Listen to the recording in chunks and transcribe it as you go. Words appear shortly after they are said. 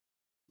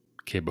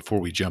Okay, before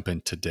we jump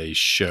in today's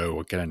show,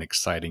 I've got an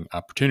exciting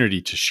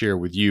opportunity to share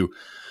with you.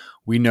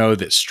 We know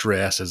that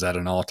stress is at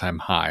an all-time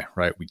high,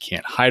 right? We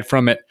can't hide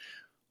from it.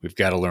 We've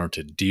got to learn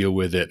to deal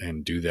with it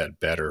and do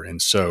that better.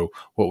 And so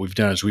what we've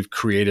done is we've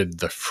created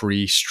the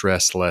free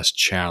Stress Less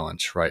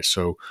Challenge, right?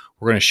 So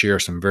we're going to share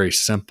some very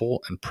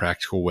simple and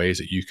practical ways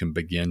that you can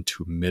begin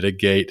to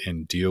mitigate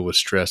and deal with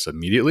stress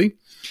immediately.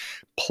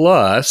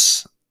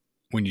 Plus,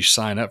 when you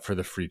sign up for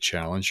the free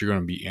challenge, you're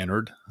going to be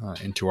entered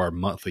into our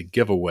monthly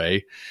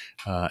giveaway.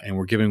 And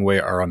we're giving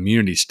away our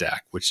immunity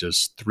stack, which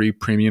is 3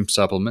 premium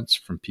supplements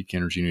from Peak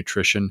Energy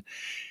Nutrition.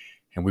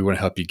 And we want to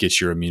help you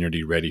get your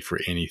immunity ready for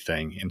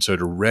anything. And so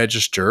to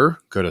register,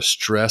 go to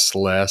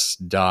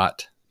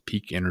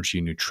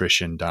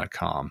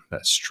stressless.peakenergynutrition.com.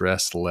 That's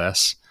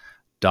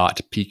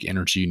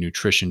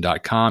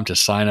stressless.peakenergynutrition.com to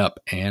sign up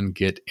and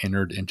get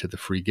entered into the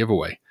free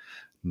giveaway.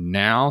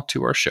 Now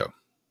to our show.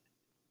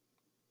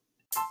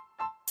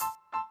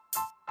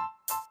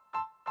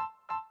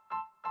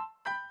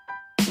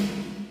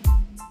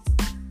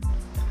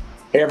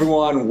 Hey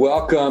everyone,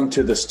 welcome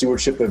to the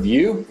Stewardship of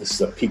You. This is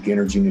a Peak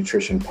Energy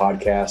Nutrition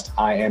podcast.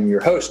 I am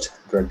your host,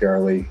 Greg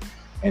Darley.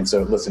 And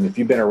so listen, if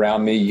you've been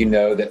around me, you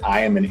know that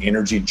I am an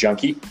energy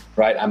junkie,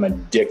 right? I'm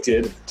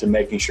addicted to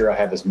making sure I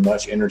have as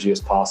much energy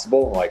as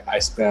possible. Like I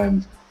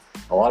spend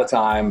a lot of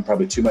time,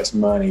 probably too much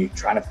money,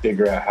 trying to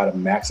figure out how to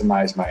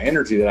maximize my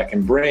energy that I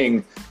can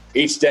bring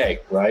each day,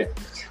 right?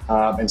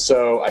 And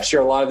so I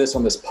share a lot of this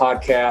on this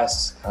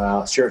podcast,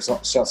 share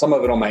some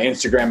of it on my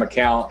Instagram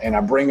account, and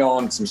I bring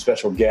on some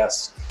special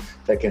guests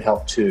that can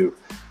help too.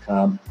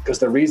 Because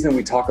the reason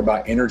we talk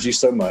about energy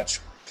so much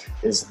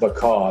is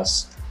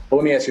because, well,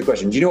 let me ask you a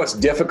question. Do you know what's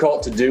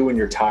difficult to do when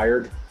you're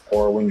tired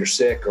or when you're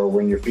sick or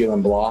when you're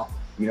feeling blah?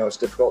 You know what's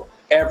difficult?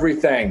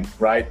 Everything,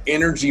 right?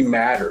 Energy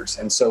matters.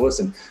 And so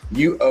listen,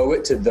 you owe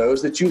it to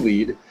those that you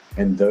lead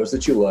and those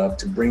that you love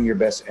to bring your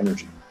best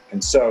energy.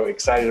 And so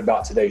excited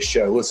about today's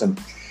show. Listen,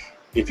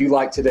 if you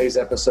like today's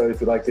episode, if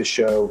you like this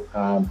show,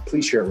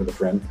 please share it with a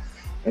friend.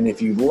 And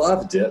if you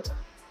loved it,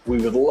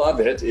 we would love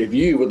it if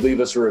you would leave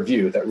us a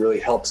review. That really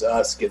helps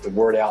us get the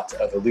word out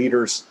to other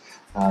leaders,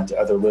 to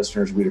other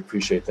listeners. We'd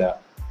appreciate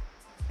that.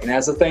 And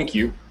as a thank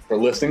you for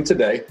listening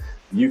today,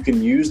 you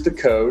can use the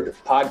code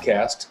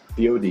PODCAST,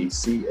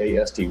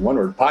 PODCAST, one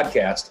word,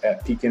 PODCAST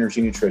at Peak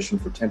Energy Nutrition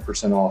for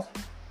 10% off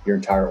your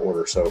entire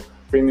order. So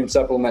premium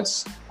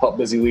supplements, help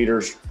busy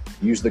leaders,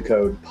 use the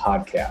code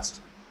PODCAST.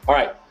 All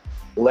right.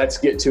 Let's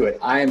get to it.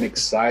 I am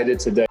excited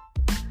today.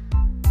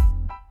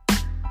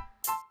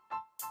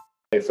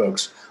 Hey,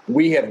 folks,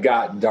 we have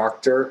got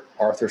Dr.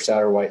 Arthur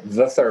Satterwhite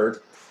III,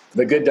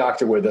 the good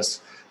doctor with us.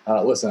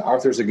 Listen,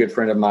 Arthur's a good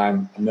friend of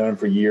mine. I've known him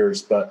for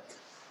years, but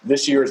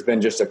this year has been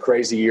just a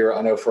crazy year,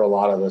 I know, for a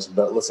lot of us.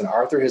 But listen,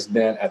 Arthur has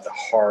been at the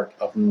heart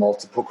of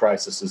multiple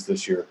crises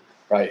this year,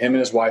 right? Him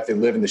and his wife, they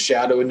live in the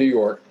shadow in New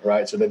York,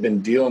 right? So they've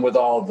been dealing with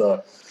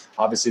all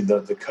obviously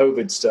the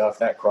COVID stuff,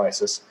 that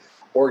crisis.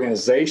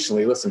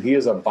 Organizationally, listen, he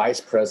is a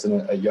vice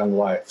president at Young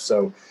Life.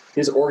 So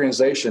his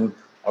organization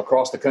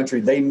across the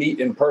country, they meet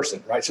in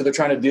person, right? So they're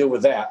trying to deal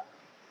with that.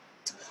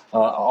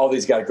 All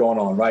these got going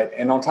on, right?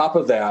 And on top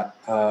of that,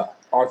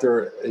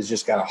 Arthur has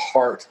just got a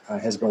heart,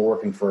 has been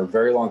working for a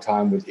very long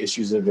time with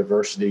issues of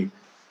diversity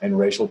and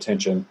racial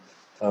tension.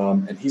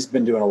 And he's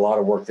been doing a lot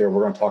of work there.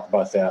 We're going to talk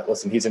about that.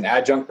 Listen, he's an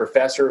adjunct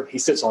professor. He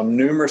sits on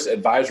numerous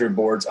advisory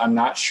boards. I'm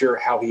not sure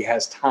how he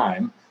has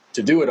time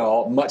to do it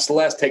all, much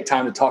less take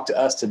time to talk to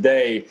us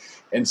today.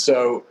 And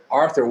so,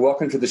 Arthur,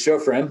 welcome to the show,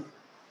 friend.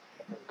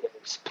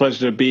 It's a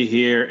pleasure to be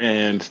here.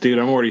 And, dude,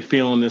 I'm already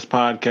feeling this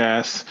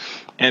podcast.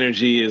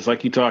 Energy is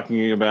like you're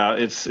talking about.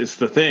 It's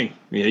the thing.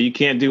 You know, you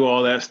can't do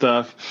all that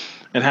stuff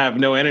and have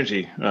no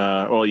energy.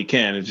 Well, you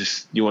can. It's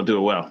just you won't do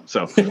it well.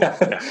 So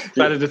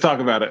excited to talk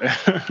about it.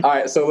 All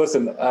right. So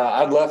listen,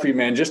 I'd love for you,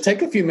 man. Just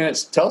take a few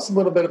minutes. Tell us a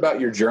little bit about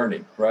your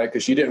journey, right?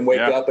 Because you didn't wake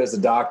up as a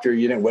doctor.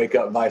 You didn't wake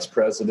up vice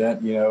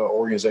president,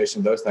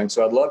 organization, those things.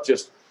 So I'd love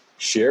just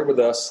share with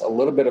us a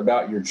little bit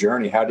about your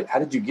journey. How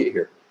did you get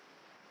here?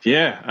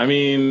 Yeah, I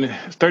mean,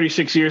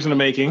 36 years in the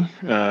making.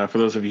 For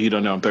those of you who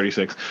don't know, I'm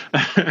 36.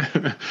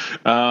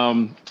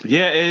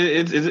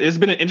 It's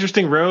been an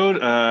interesting road,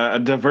 a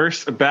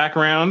diverse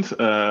background,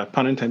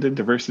 pun intended,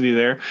 diversity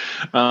there.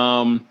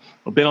 I've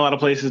been a lot of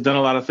places, done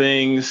a lot of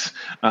things.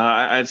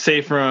 I'd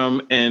say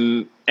from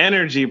an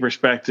energy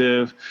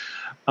perspective,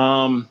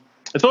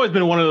 it's always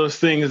been one of those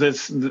things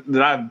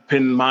that I've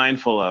been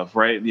mindful of,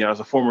 right? You know,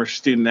 as a former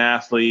student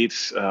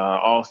athlete,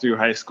 all through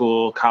high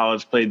school,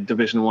 college, played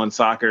Division I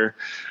soccer.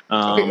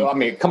 Okay, I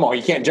mean, come on,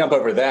 you can't jump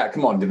over that.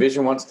 Come on,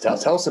 Division I.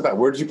 Tell us about,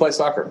 where did you play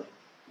soccer?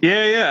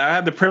 Yeah. I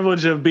had the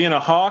privilege of being a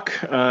Hawk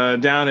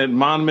down at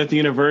Monmouth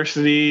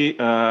University. It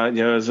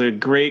was a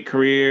great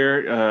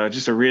career,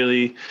 just a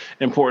really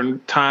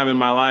important time in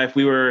my life.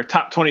 We were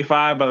top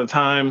 25 by the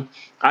time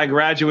I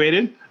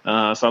graduated.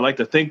 So I like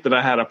to think that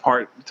I had a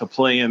part to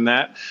play in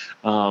that.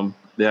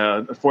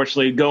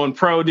 Unfortunately, going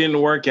pro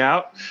didn't work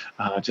out.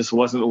 Just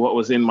wasn't what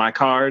was in my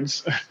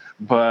cards.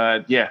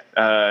 But yeah,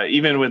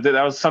 even with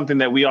that was something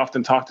that we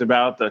often talked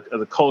about,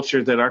 the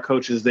culture that our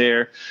coaches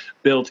there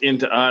built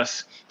into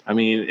us. I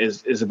mean,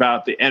 is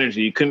about the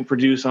energy. You couldn't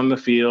produce on the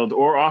field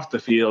or off the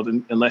field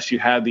unless you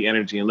had the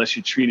energy, unless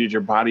you treated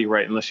your body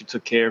right, unless you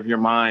took care of your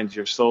mind,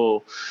 your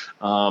soul.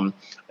 And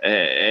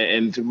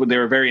they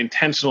were very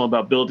intentional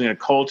about building a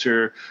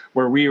culture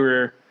where we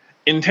were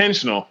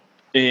intentional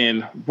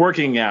in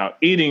working out,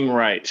 eating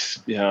right,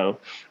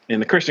 in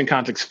the Christian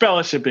context,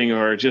 fellowshipping,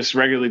 or just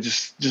regularly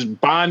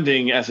just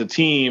bonding as a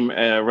team,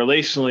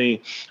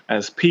 relationally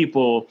as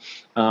people,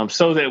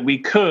 so that we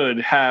could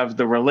have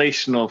the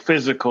relational,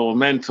 physical,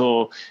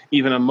 mental,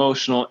 even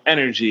emotional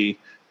energy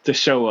to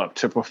show up,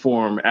 to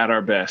perform at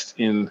our best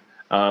in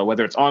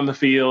whether it's on the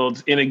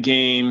field, in a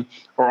game,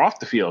 or off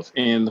the field,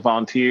 in the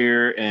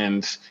volunteer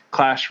and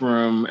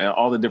classroom,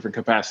 all the different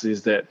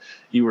capacities that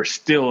you were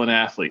still an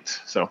athlete.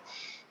 So,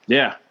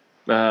 yeah,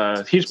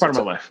 huge part of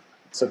my life.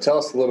 So tell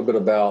us a little bit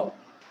about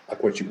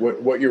like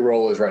what your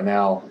role is right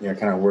now,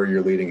 kind of where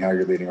you're leading, how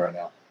you're leading right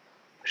now.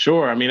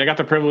 Sure. I mean, I got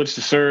the privilege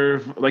to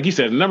serve, like you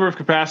said, a number of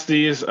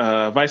capacities,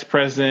 vice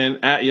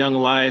president at Young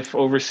Life,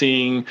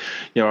 overseeing,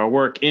 our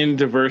work in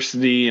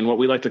diversity and what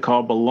we like to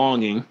call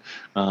belonging.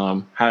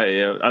 How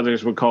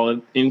others would call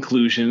it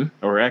inclusion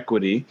or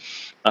equity.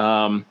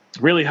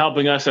 Really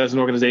helping us as an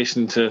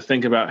organization to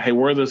think about, hey,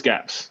 where are those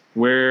gaps?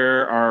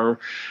 Where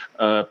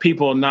are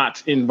people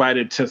not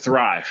invited to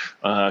thrive,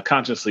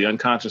 consciously,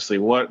 unconsciously?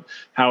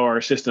 How our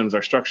systems,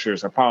 our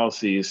structures, our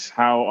policies,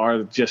 how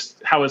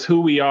is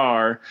who we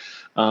are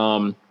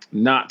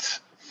not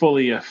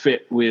fully a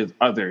fit with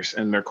others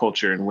and their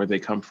culture and where they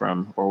come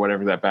from or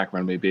whatever that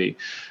background may be.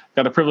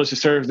 Got the privilege to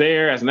serve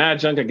there as an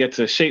adjunct. I get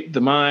to shape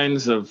the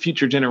minds of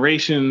future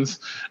generations.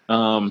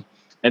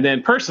 And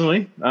then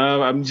personally,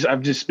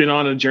 I've just been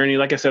on a journey.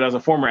 Like I said, I was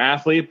a former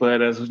athlete,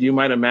 but as you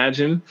might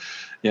imagine,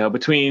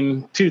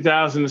 between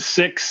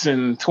 2006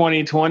 and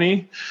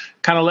 2020,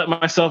 kind of let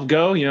myself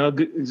go,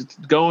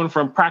 going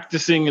from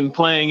practicing and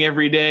playing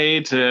every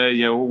day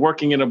to,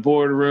 working in a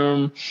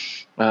boardroom,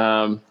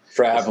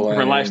 traveling,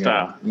 different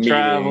lifestyle,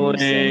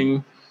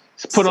 traveling,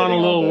 put on a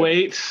little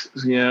weight,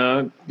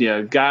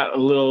 got a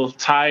little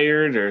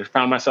tired or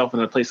found myself in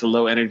a place of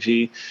low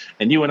energy.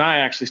 And you and I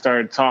actually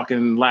started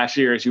talking last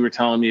year as you were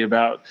telling me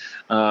about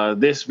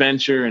this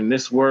venture and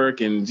this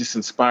work, and just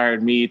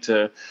inspired me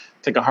to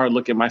take a hard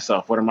look at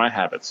myself. What are my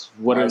habits?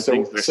 What are the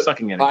things that are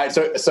sucking energy?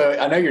 All right, so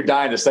I know you're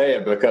dying to say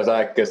it because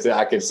I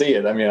can see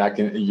it. I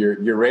mean,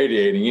 you're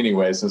radiating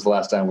anyway since the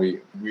last time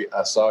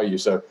I saw you.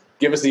 So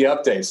give us the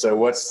update. So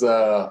what's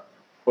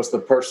the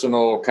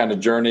personal kind of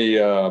journey,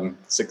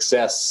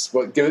 success?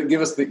 Give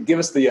us the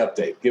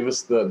update. Give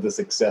us the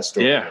success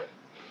story. Yeah.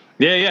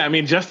 I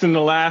mean, just in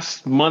the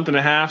last month and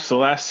a half, so the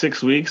last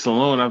 6 weeks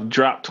alone, I've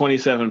dropped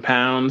 27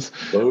 pounds.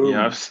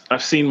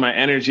 I've seen my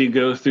energy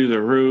go through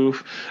the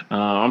roof.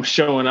 I'm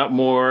showing up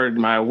more.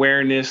 My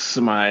awareness,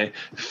 my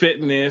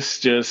fitness,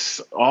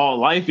 just all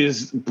life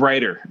is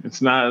brighter.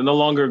 It's no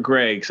longer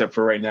gray, except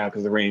for right now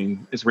because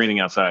it's raining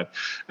outside.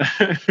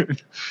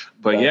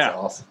 But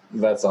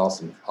That's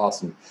awesome.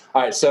 Awesome.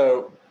 All right.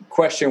 So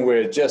question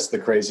with just the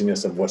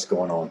craziness of what's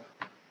going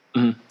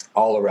on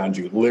all around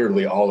you,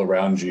 literally all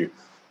around you.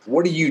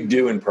 What are you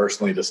doing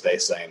personally to stay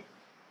sane?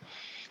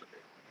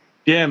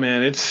 Yeah,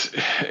 man, it's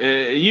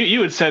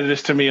you had said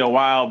this to me a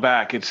while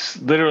back.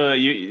 It's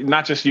literally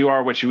not just you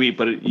are what you eat,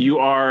 but you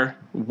are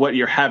what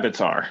your habits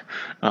are.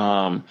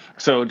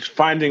 So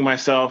finding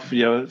myself,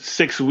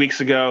 6 weeks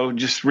ago,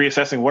 just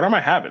reassessing what are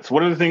my habits?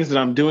 What are the things that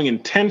I'm doing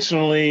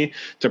intentionally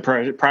to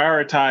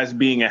prioritize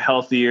being a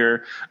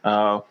healthier,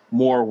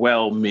 more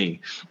well me?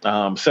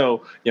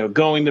 So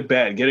going to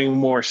bed, getting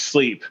more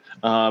sleep,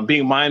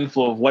 being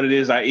mindful of what it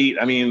is I eat.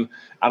 I mean,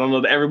 I don't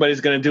know that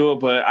everybody's going to do it,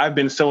 but I've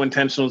been so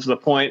intentional to the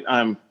point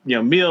I'm,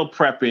 meal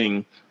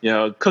prepping,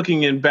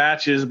 cooking in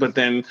batches, but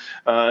then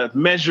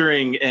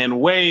measuring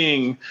and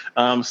weighing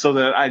so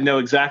that I know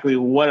exactly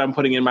what I'm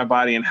putting in my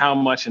body and how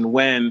much and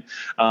when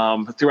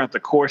throughout the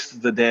course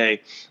of the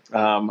day.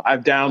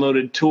 I've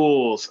downloaded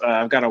tools.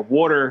 I've got a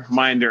water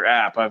minder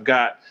app. I've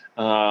got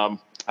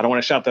I don't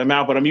want to shout them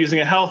out, but I'm using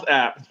a health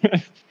app.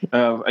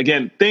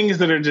 Again, things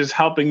that are just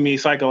helping me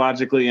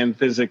psychologically and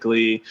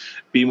physically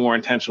be more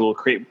intentional,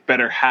 create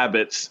better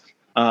habits,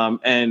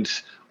 and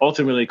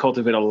ultimately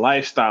cultivate a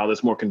lifestyle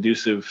that's more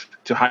conducive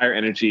to higher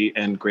energy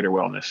and greater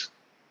wellness.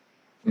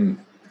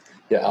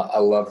 Yeah, I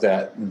love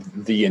that,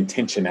 the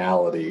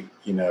intentionality,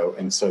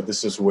 and so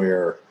this is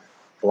where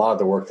a lot of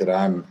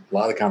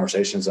the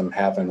conversations I'm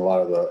having, a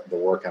lot of the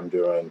work I'm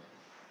doing,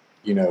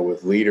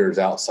 with leaders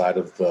outside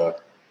of the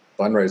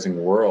fundraising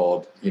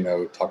world,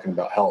 talking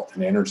about health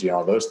and energy and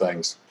all those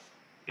things.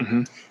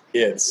 Mm-hmm.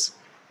 It's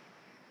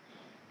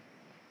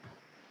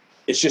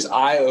just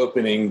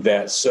eye-opening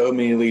that so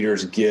many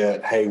leaders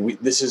get, hey,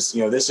 this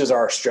is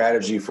our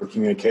strategy for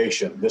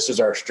communication. This is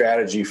our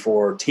strategy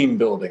for team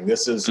building.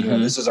 This is,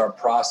 this is our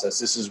process.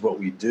 This is what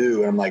we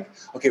do. And I'm like,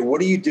 okay,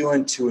 what are you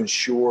doing to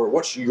ensure,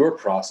 what's your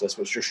process?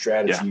 What's your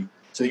strategy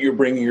so that you're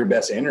bringing your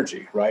best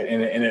energy, right?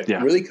 And it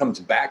really comes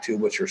back to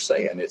what you're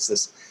saying. It's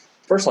this,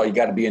 first of all, you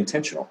got to be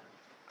intentional.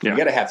 You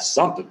got to have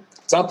something.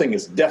 Something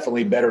is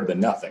definitely better than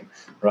nothing,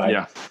 right?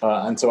 Yeah.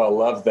 And so I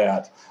love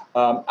that.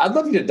 I'd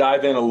love you to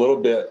dive in a little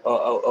bit,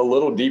 a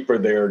little deeper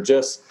there.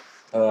 Just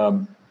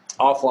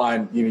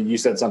offline, you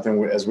said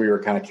something as we were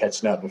kind of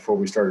catching up before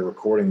we started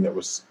recording that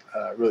was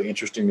really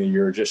interesting to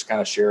you. Just kind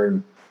of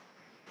sharing,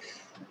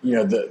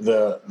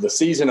 the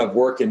season of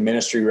work in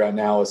ministry right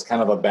now is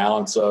kind of a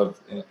balance of,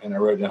 and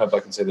I hope I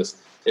can say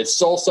this, it's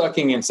soul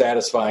sucking and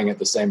satisfying at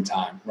the same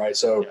time, right?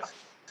 So,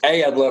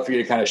 I'd love for you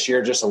to kind of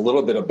share just a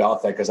little bit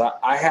about that, because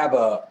I have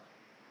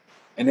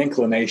an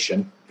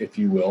inclination, if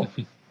you will,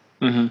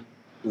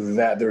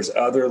 that there's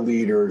other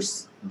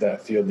leaders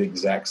that feel the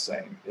exact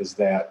same. Is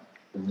that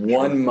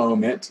one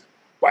moment,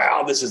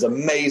 wow, this is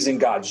amazing,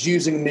 God's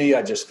using me,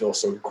 I just feel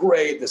so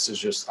great, this is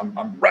just,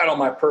 I'm right on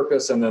my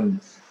purpose, and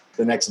then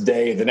the next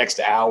day, the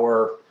next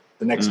hour,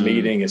 the next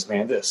meeting is,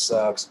 man, this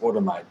sucks. What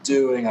am I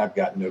doing? I've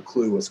got no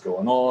clue what's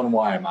going on.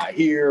 Why am I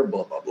here?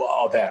 Blah, blah, blah,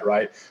 all that,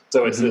 right?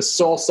 So it's this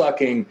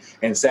soul-sucking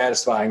and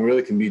satisfying,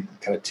 really can be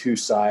kind of two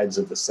sides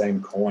of the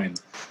same coin.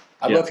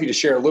 I'd love for you to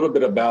share a little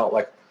bit about,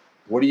 like,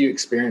 what are you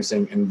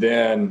experiencing? And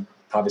then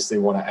obviously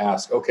want to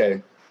ask,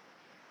 okay,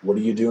 what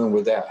are you doing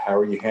with that? How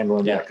are you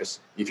handling that? Because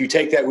if you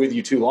take that with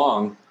you too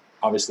long,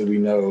 obviously we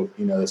know,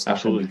 that's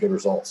not going to be good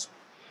results.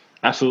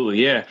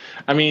 Absolutely. Yeah.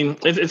 I mean,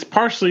 it's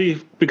partially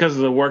because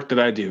of the work that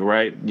I do,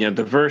 right?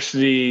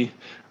 Diversity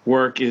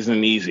work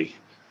isn't easy,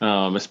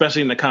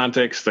 especially in the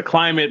context, the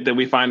climate that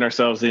we find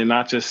ourselves in,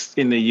 not just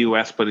in the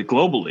U.S., but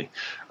globally,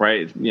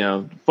 right?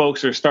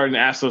 Folks are starting to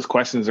ask those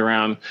questions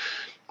around,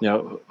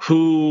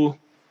 who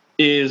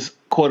is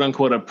quote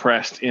unquote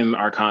oppressed in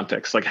our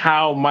context? Like,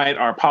 how might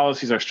our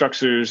policies, our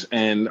structures,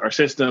 and our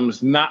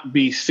systems not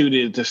be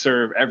suited to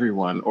serve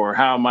everyone? Or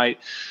how might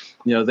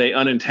they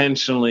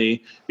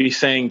unintentionally be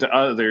saying to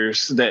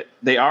others that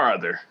they are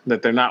other,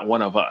 that they're not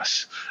one of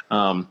us.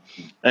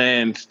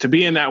 And to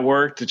be in that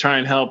work to try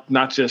and help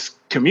not just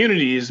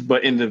communities,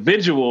 but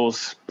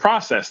individuals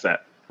process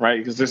that, right?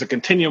 Because there's a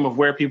continuum of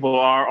where people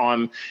are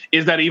on,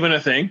 is that even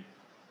a thing?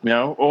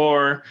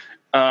 Or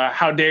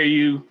how dare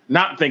you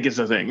not think it's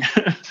a thing?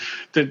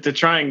 to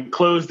try and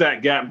close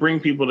that gap, bring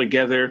people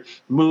together,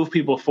 move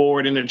people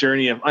forward in a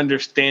journey of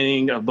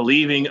understanding, of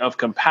believing, of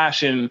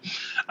compassion.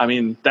 I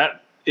mean, that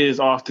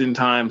is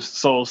oftentimes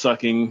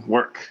soul-sucking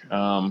work,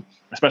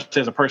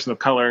 especially as a person of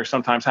color,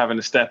 sometimes having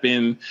to step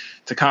in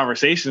to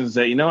conversations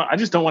that, I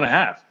just don't want to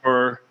have,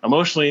 or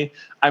emotionally,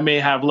 I may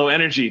have low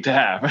energy to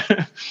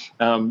have.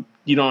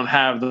 You don't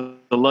have the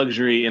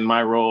luxury in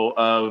my role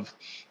of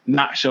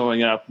not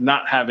showing up,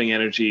 not having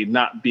energy,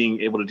 not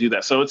being able to do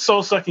that. So it's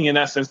soul-sucking in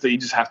that sense that you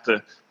just have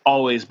to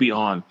always be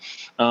on.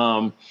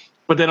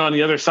 But then on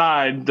the other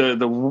side,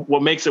 the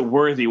what makes it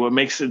worthy, what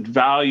makes it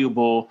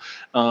valuable,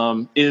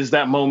 is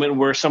that moment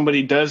where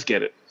somebody does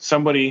get it.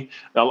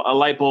 A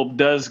light bulb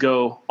does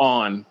go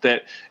on,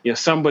 that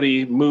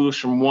somebody moves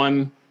from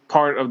one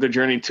part of the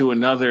journey to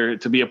another,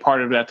 to be a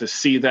part of that, to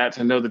see that,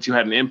 to know that you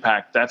had an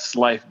impact. That's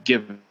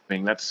life-giving.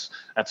 That's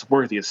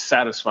worthy. It's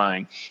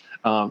satisfying.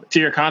 To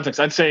your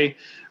context, I'd say,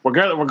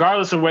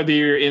 regardless of whether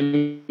you're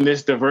in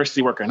this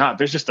diversity work or not,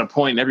 there's just a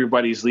point in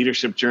everybody's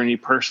leadership journey,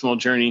 personal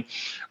journey,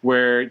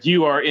 where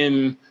you are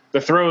in the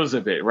throes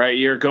of it, right?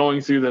 You're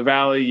going through the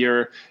valley.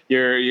 You're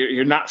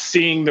not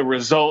seeing the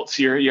results.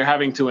 You're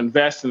having to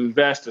invest,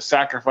 to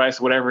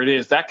sacrifice, whatever it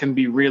is. That can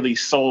be really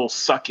soul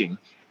sucking,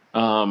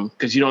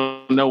 because you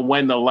don't know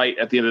when the light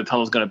at the end of the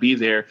tunnel is going to be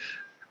there.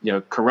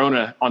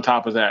 Corona on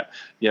top of that.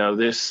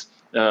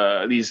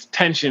 These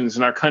tensions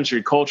in our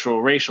country,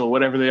 cultural, racial,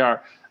 whatever they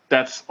are.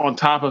 That's on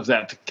top of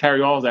that. To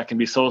carry all of that can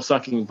be soul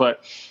sucking,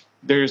 but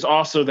there's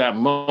also that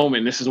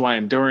moment. This is why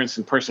endurance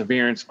and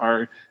perseverance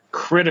are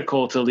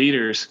critical to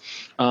leaders,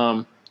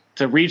 to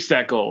reach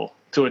that goal,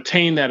 to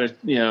attain that,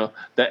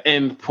 that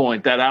end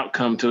point, that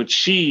outcome, to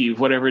achieve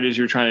whatever it is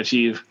you're trying to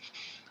achieve.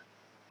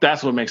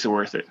 That's what makes it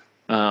worth it.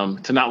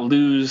 To not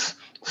lose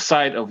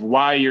sight of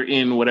why you're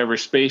in whatever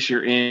space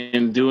you're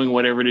in, doing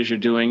whatever it is you're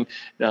doing,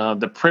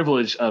 the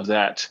privilege of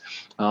that.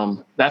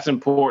 That's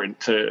important,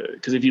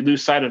 because if you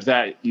lose sight of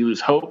that, you lose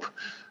hope,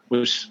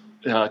 which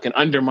can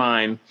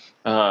undermine,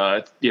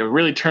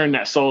 really turn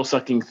that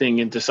soul-sucking thing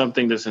into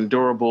something that's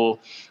endurable,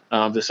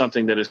 to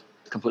something that is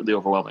completely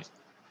overwhelming.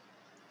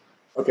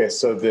 Okay,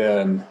 so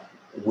then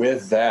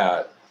with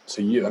that,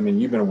 you've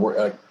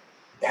been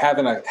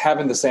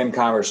having the same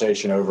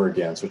conversation over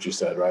again. That's what you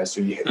said, right?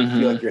 So you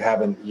feel like you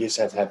just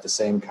have to have the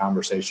same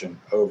conversation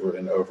over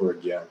and over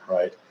again,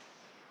 right?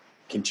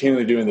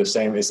 Continually doing the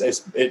same.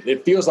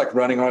 It feels like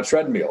running on a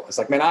treadmill. It's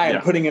like, man, I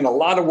am putting in a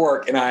lot of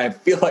work, and I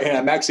feel like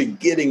I'm actually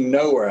getting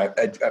nowhere.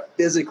 I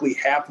physically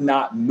have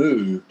not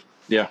moved.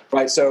 Yeah.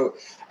 Right. So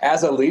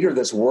as a leader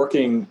that's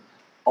working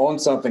on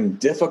something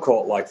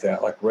difficult like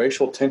that, like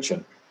racial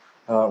tension,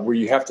 where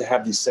you have to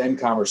have these same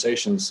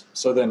conversations.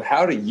 So then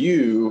how do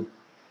you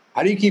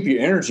keep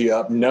your energy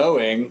up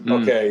knowing,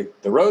 okay,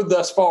 the road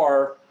thus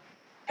far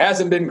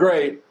hasn't been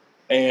great,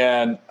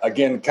 and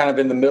again, kind of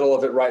in the middle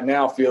of it right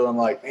now, feeling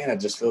like, man, it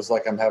just feels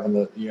like I'm having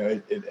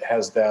it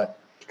has that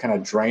kind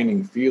of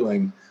draining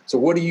feeling. So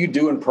what are you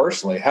doing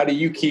personally? How do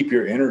you keep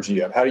your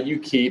energy up? How do you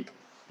keep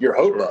your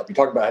hope up? You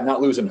talk about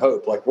not losing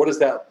hope. Like, what's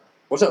that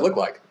look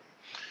like?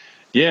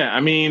 Yeah, I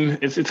mean,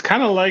 it's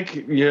kind of like,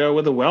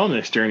 with a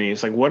wellness journey.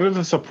 It's like, what are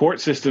the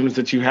support systems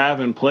that you have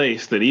in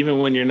place that even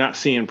when you're not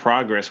seeing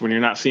progress, when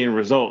you're not seeing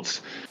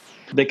results,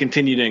 they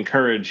continue to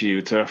encourage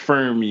you, to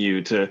affirm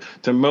you, to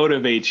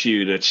motivate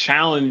you, to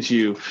challenge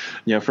you.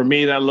 For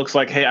me, that looks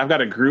like, hey, I've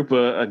got a group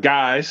of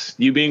guys,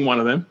 you being one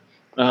of them,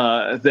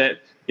 that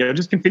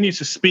just continues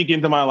to speak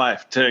into my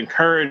life, to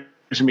encourage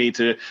me,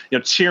 to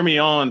cheer me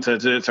on,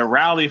 to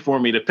rally for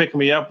me, to pick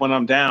me up when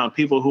I'm down.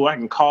 People who I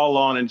can call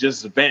on and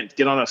just vent,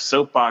 get on a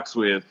soapbox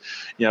with,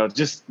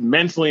 just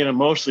mentally and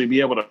emotionally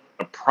be able to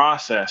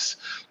process.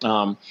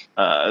 I've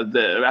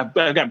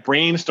got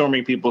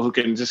brainstorming people who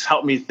can just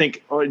help me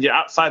think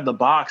outside the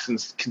box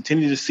and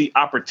continue to see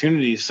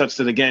opportunities, such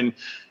that, again,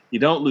 you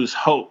don't lose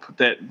hope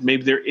that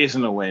maybe there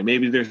isn't a way,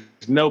 maybe there's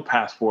no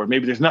path forward,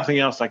 maybe there's nothing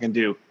else I can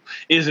do.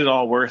 Is it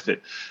all worth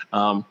it?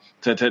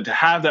 To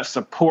have that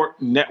support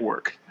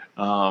network,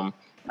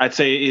 I'd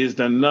say, is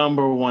the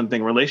number one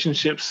thing.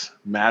 Relationships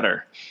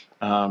matter,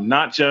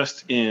 not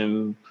just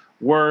in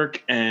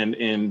work and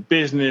in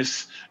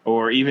business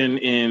or even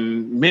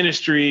in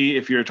ministry.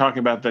 If you're talking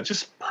about that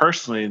just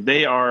personally,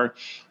 they are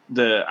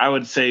I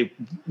would say,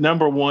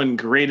 number one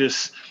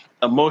greatest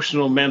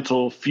emotional,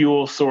 mental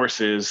fuel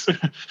sources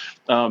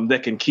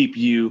that can keep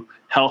you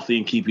healthy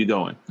and keep you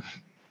going.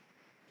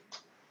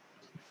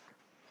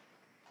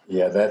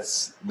 Yeah,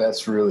 that's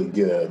really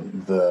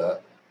good. I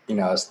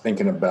was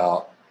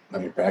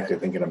practically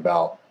thinking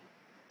about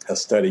a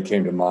study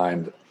came to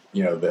mind,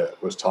 that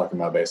was talking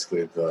about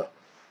basically the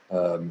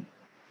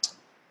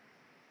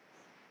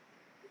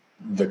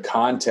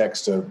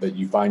context of that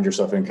you find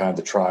yourself in, kind of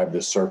the tribe,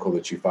 the circle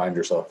that you find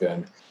yourself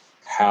in,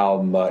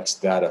 how much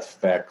that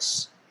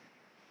affects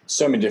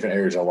so many different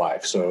areas of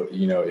life. So,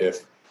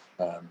 if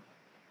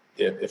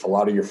a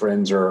lot of your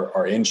friends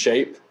are in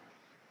shape,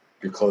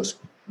 you're close,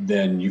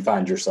 then you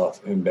find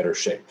yourself in better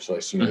shape. So,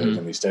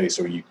 in these studies,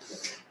 so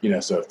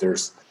so if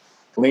there's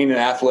lean and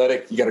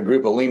athletic, you got a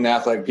group of lean and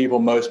athletic people,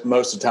 most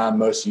of the time,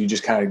 you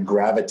just kind of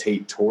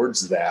gravitate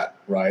towards that,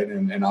 right?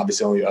 And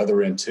obviously on the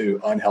other end too,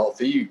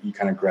 unhealthy, you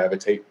kind of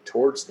gravitate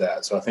towards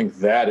that. So I think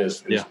that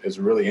is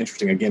really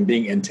interesting. Again,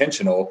 being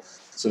intentional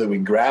so that we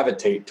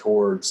gravitate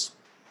towards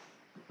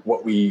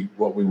what we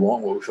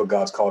want, what we feel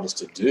God's called us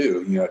to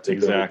do, to be able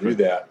to do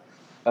that.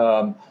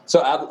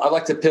 So I'd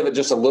like to pivot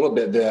just a little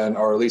bit then,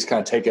 or at least kind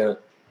of take it a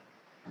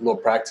little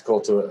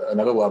practical to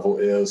another level,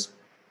 is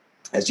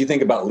as you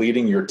think about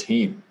leading your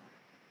team,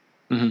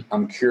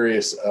 I'm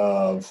curious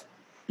of,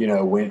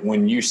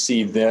 when you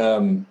see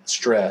them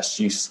stressed,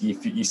 you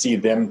see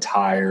them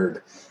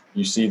tired,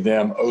 you see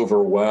them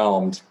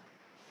overwhelmed,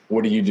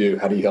 what do you do?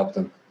 How do you help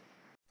them?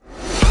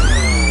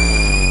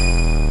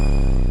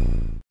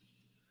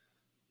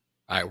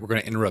 All right, we're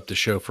going to interrupt the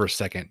show for a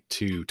second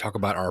to talk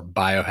about our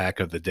biohack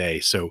of the day.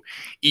 So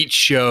each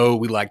show,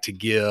 we like to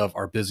give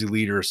our busy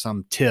leaders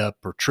some tip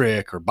or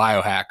trick or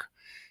biohack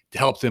to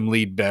help them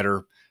lead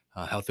better,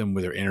 help them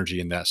with their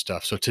energy and that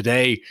stuff. So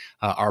today,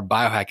 our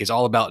biohack is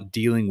all about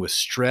dealing with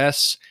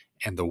stress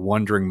and the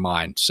wandering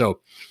mind.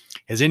 So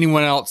has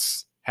anyone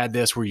else had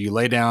this where you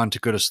lay down to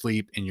go to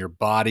sleep and your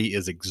body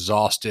is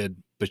exhausted,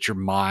 but your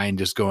mind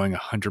is going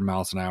 100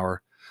 miles an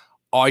hour?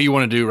 All you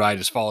want to do, right,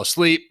 is fall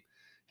asleep.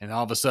 And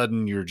all of a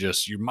sudden, your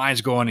mind's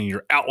going and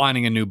you're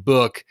outlining a new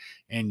book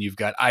and you've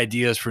got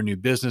ideas for new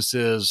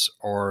businesses,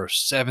 or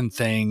 7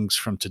 things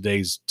from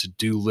today's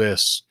to-do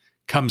list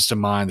comes to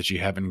mind that you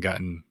haven't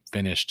gotten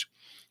finished,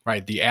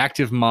 right? The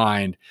active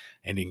mind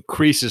and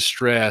increases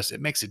stress. It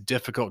makes it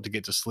difficult to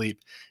get to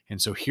sleep.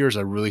 And so here's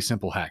a really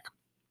simple hack.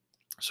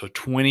 So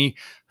 20,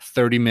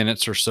 30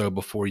 minutes or so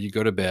before you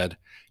go to bed,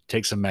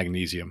 take some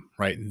magnesium,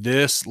 right?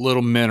 This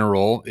little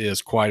mineral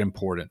is quite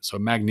important. So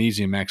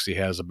magnesium actually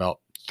has about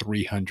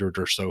 300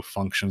 or so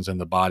functions in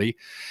the body.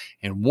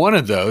 And one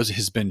of those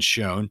has been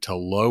shown to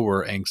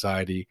lower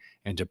anxiety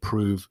and to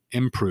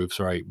improve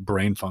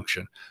brain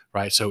function,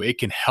 right? So it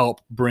can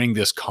help bring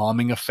this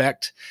calming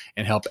effect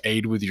and help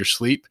aid with your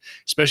sleep,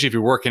 especially if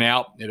you're working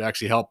out. It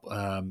actually help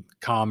calm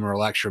and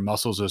relax your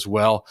muscles as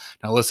well.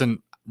 Now,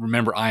 listen,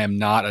 remember, I am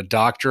not a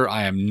doctor.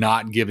 I am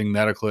not giving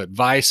medical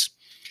advice.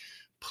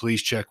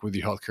 Please check with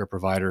your healthcare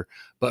provider.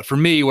 But for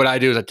me, what I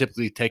do is I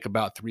typically take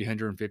about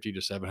 350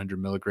 to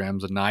 700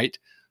 milligrams a night,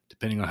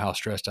 depending on how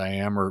stressed I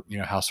am or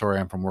how sore I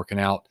am from working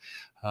out.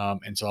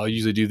 And so I'll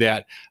usually do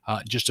that.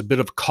 Just a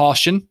bit of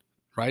caution,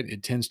 right?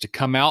 It tends to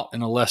come out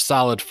in a less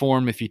solid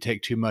form if you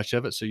take too much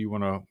of it. So you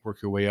want to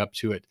work your way up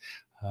to it.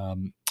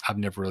 I've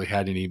never really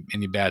had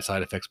any bad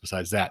side effects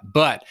besides that.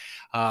 But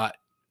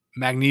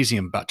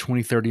magnesium, about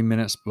 20, 30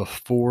 minutes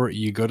before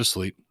you go to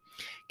sleep,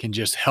 can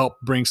just help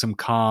bring some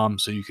calm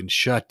so you can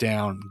shut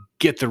down,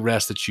 get the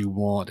rest that you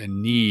want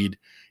and need.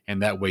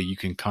 And that way you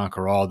can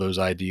conquer all those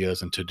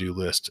ideas and to-do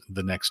list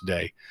the next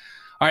day.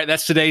 All right,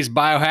 that's today's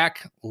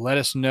biohack. Let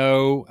us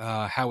know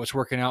how it's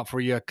working out for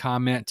you.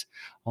 Comment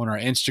on our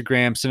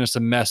Instagram, send us a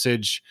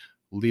message,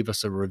 leave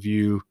us a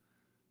review.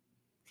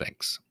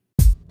 Thanks.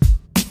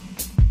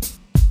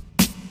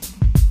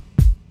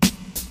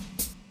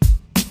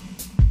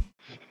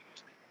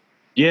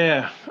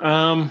 Yeah.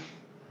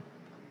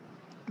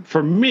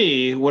 For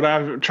me, what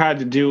I've tried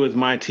to do with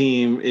my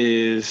team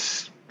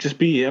is just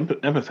be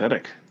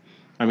empathetic.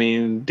 I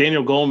mean,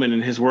 Daniel Goleman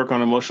in his work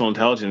on emotional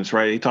intelligence,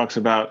 right? He talks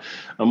about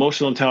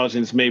emotional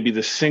intelligence may be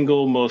the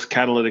single most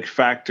catalytic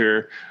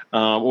factor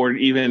or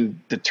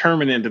even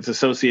determinant that's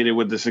associated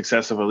with the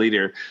success of a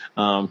leader.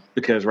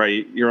 Because,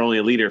 right, you're only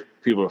a leader if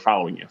people are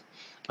following you.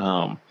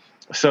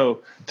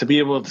 So to be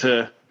able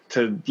to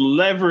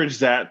leverage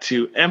that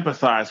to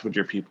empathize with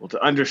your people,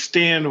 to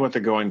understand what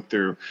they're going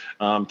through,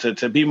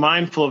 to be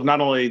mindful of not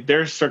only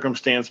their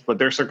circumstance, but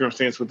their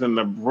circumstance within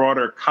the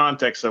broader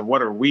context of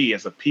what are we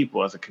as a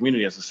people, as a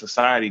community, as a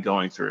society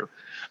going through.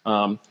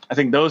 I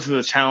think those are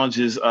the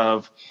challenges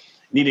of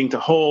needing to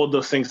hold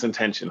those things in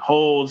tension,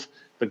 hold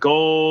the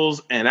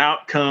goals and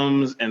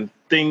outcomes and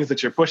things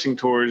that you're pushing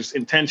towards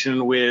in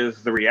tension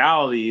with the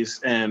realities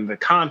and the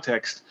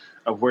context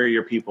of where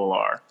your people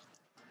are.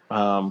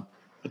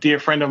 A dear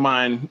friend of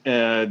mine,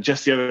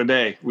 just the other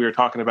day, we were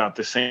talking about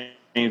the same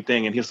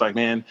thing, and he was like,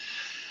 "Man,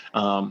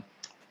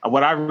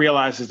 what I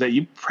realized is that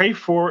you care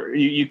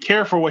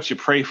for what you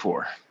pray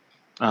for."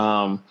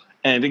 And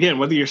again,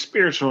 whether you're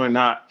spiritual or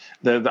not,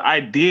 the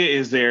idea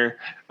is there.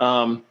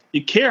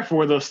 You care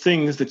for those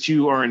things that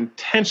you are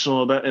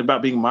intentional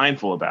about being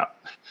mindful about.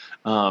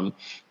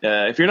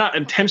 If you're not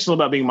intentional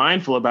about being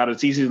mindful about it,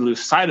 it's easy to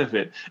lose sight of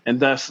it and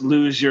thus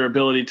lose your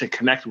ability to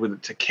connect with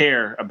it, to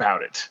care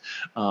about it.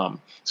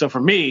 So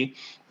for me,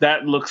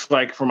 that looks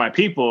like for my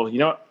people,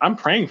 I'm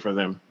praying for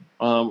them.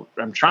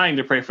 I'm trying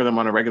to pray for them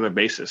on a regular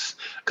basis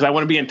because I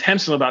want to be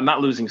intentional about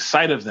not losing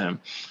sight of them.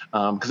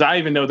 Because I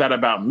even know that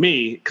about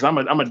me because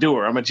I'm a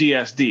doer. I'm a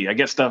GSD. I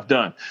get stuff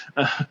done.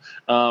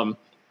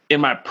 In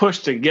my push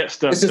to get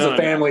stuff This is done. a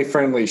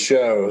family-friendly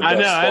show I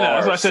know.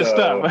 That's why I said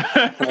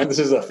stuff. This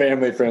is a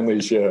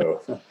family-friendly show.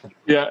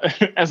 Yeah.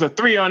 As a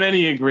 3 on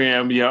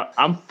Enneagram,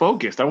 I'm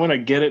focused. I want to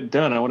get it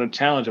done. I want to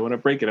challenge. I want to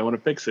break it. I want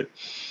to fix it.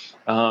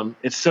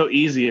 It's so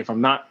easy if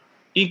I'm not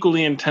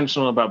equally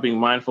intentional about being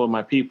mindful of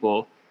my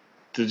people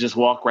to just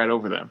walk right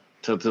over them,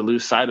 to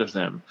lose sight of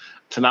them,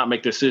 to not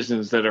make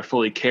decisions that are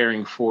fully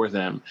caring for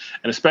them.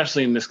 And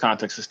especially in this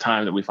context, this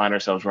time that we find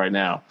ourselves right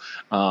now,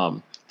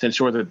 to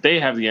ensure that they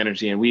have the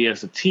energy and we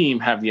as a team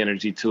have the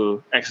energy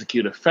to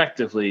execute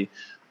effectively,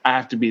 I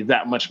have to be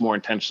that much more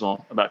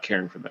intentional about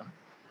caring for them.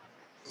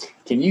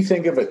 Can you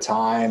think of a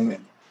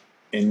time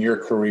in your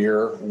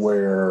career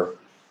where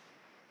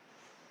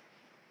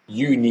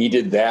you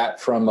needed that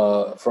from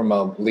a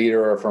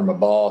leader or from a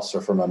boss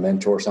or from a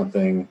mentor,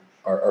 something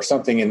or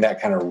something in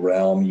that kind of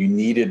realm? You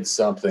needed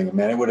something,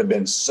 man, it would have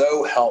been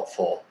so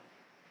helpful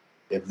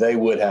if they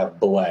would have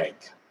blank.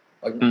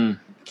 Like, Can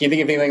you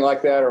think of anything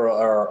like that,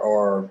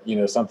 or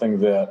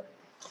something that,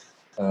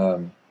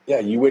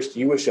 you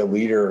wish a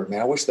leader,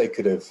 man, I wish they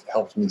could have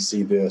helped me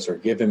see this or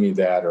given me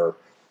that or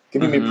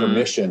given me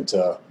permission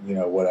to,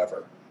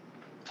 whatever.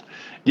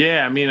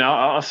 Yeah, I mean,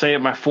 I'll say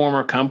at my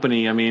former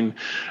company, I mean,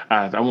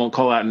 I won't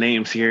call out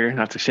names here,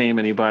 not to shame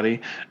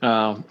anybody.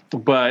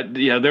 But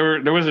yeah,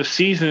 there was a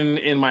season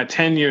in my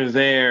tenure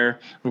there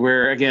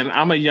where, again,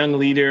 I'm a young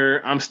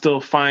leader. I'm still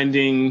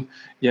finding,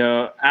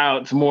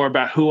 out more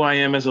about who I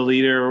am as a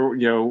leader,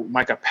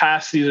 my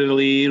capacity to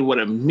lead, what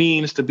it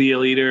means to be a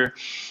leader.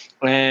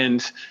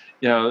 And,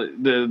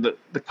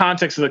 the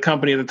context of the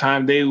company at the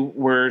time, they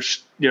were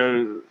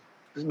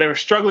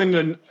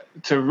struggling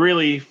to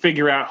really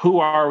figure out who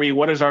are we,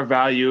 what is our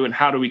value, and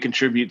how do we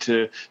contribute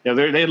to,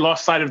 they had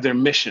lost sight of their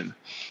mission.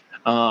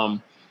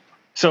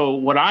 So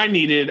what I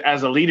needed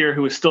as a leader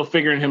who was still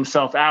figuring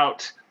himself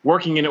out,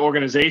 working in an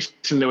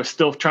organization that was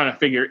still trying to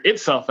figure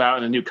itself out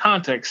in a new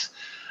context,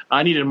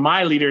 I needed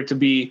my leader to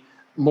be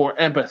more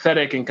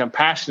empathetic and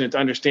compassionate to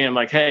understand,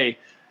 like, hey,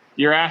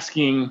 you're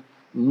asking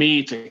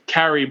me to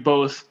carry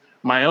both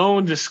my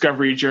own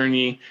discovery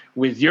journey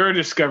with your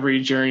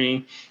discovery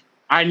journey.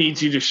 I need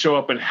you to show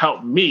up and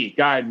help me,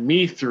 guide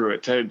me through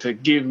it, to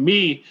give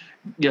me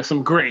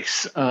some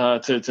grace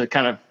to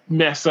kind of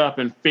mess up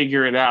and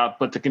figure it out,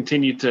 but to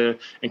continue to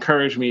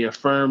encourage me,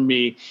 affirm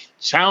me,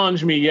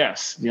 challenge me.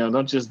 Yes,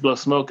 don't just blow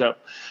smoke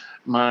up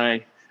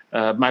my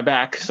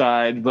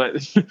backside,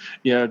 but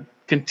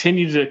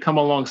continue to come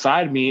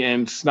alongside me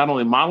and not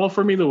only model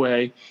for me the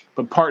way,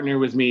 but partner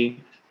with me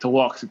to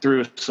walk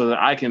through so that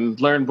I can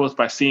learn both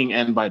by seeing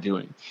and by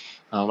doing.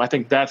 I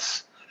think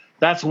that's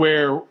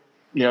where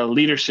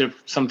leadership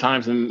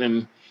sometimes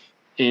in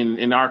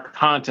our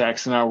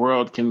context, in our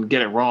world, can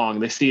get it wrong.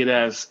 They see it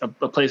as a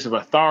place of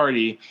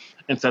authority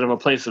instead of a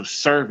place of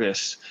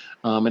service.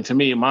 And to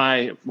me,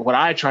 what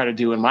I try to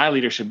do in my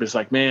leadership is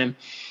like, man,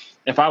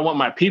 if I want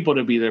my people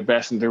to be their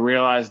best and to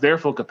realize their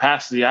full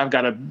capacity, I've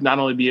got to not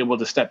only be able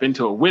to step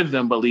into it with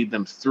them, but lead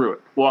them through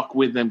it, walk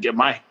with them, get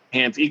my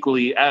hands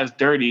equally as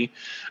dirty,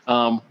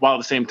 while at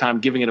the same time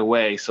giving it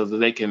away so that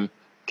they can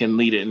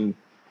lead it and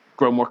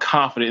grow more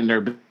confident in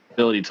their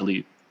ability to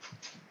lead.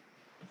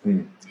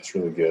 That's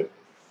really good.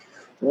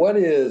 What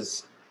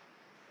is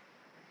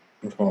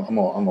I'm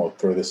gonna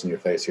throw this in your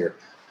face here.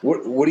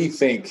 What do you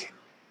think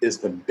is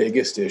the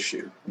biggest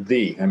issue?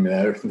 I mean,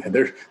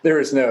 there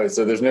is no,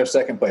 so there's no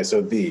second place.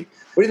 So what do you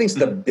think is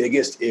the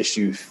biggest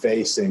issue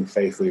facing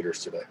faith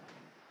leaders today?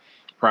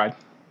 Pride.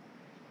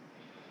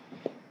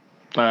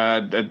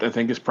 I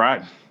think it's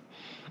pride.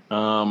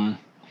 When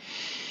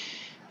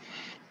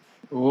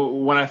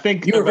I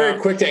think you were about, very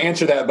quick to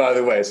answer that, by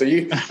the way. So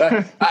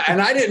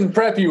and I didn't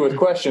prep you with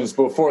questions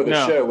before the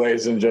show,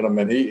 ladies and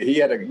gentlemen.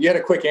 You had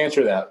a quick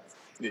answer to that.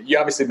 You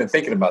obviously been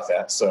thinking about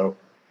that. So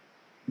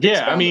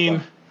yeah, I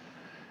mean,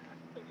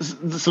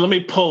 so let me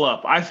pull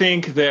up. I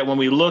think that when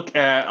we look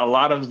at a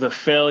lot of the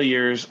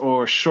failures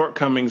or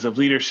shortcomings of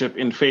leadership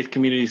in faith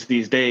communities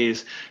these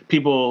days,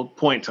 people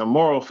point to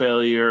moral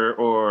failure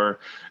or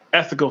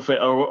ethical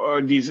failure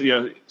or these,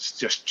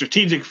 just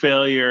strategic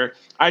failure.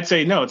 I'd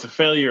say no, it's a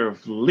failure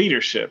of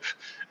leadership.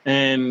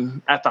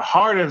 And at the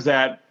heart of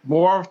that,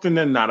 more often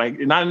than not,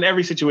 not in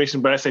every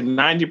situation, but I say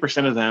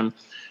 90% of them,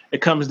 it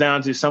comes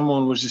down to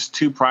someone was just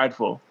too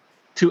prideful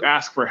to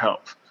ask for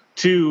help,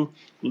 to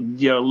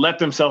let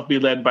themselves be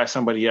led by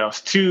somebody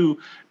else, to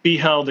be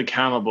held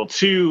accountable,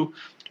 to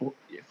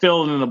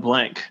fill in the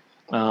blank.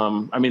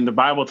 I mean, the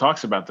Bible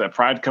talks about that.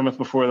 Pride cometh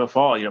before the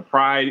fall.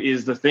 Pride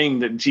is the thing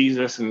that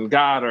Jesus and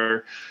God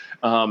are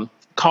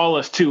call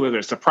us to, whether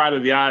it's the pride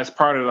of the eyes,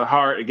 pride of the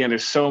heart. Again,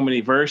 there's so many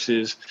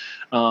verses.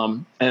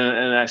 And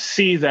I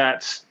see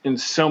that in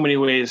so many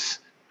ways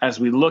as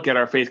we look at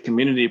our faith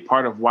community,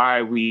 part of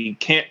why we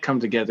can't come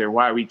together,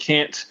 why we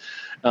can't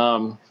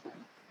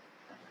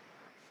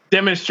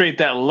demonstrate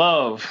that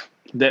love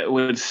that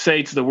would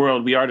say to the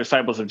world, we are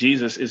disciples of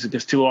Jesus, is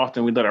because too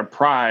often we let our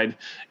pride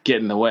get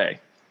in the way.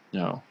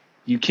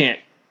 You can't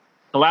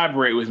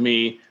collaborate with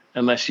me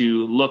unless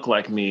you look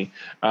like me.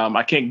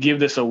 I can't give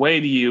this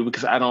away to you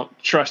because I don't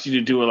trust you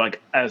to do it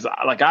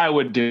like I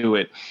would do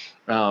it.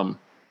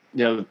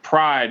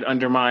 Pride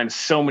undermines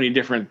so many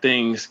different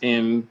things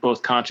in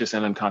both conscious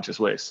and unconscious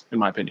ways, in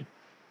my opinion.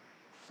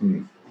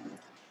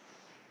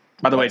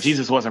 By the way,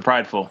 Jesus wasn't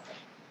prideful.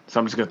 So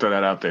I'm just going to throw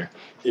that out there.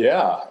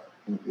 Yeah.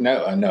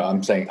 No,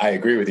 I'm saying I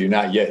agree with you.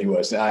 Not yet he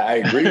was. I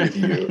agree with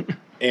you.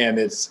 And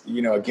it's,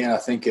 again, I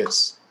think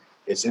it's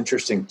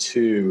interesting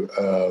too,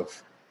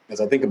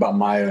 as I think about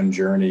my own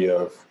journey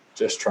of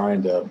just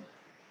trying to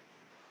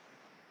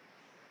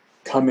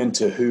come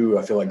into who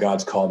I feel like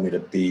God's called me to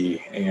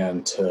be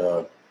and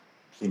to,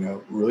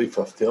 really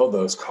fulfill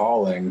those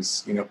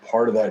callings.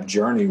 Part of that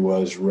journey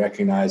was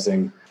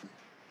recognizing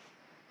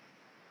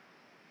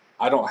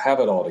I don't have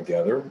it all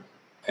together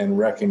and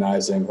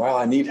recognizing, well,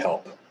 I need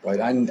help, right?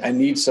 I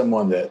need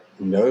someone that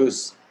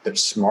knows,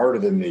 that's smarter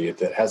than me,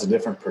 that has a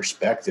different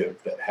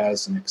perspective, that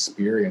has an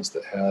experience,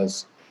 that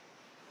has,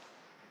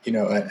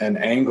 an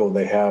angle.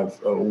 They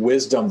have a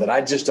wisdom that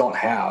I just don't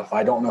have.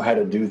 I don't know how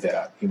to do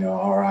that,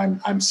 or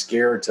I'm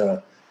scared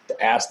to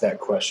ask that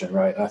question,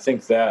 right? And I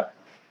think that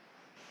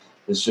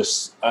is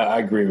just, I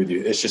agree with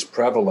you. It's just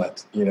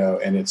prevalent,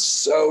 and it's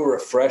so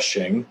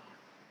refreshing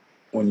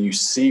when you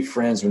see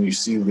friends, when you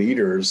see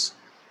leaders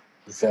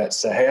that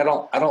say, hey,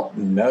 I don't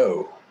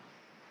know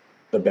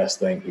the best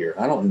thing here.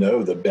 I don't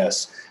know the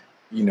best,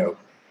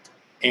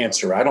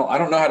 answer. I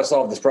don't know how to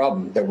solve this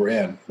problem that we're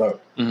in,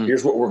 but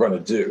here's what we're going to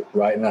do.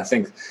 Right. And I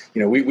think,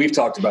 we've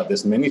talked about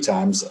this many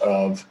times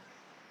of,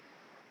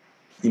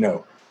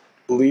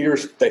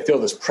 leaders, they feel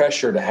this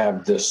pressure to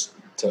have this,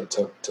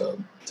 to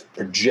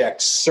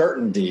project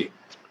certainty.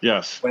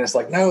 Yes. When it's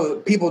like, no,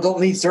 people don't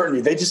need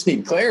certainty. They just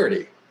need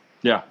clarity.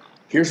 Yeah.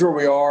 Here's where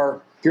we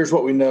are. Here's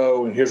what we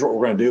know. And here's what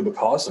we're going to do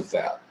because of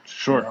that.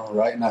 Sure.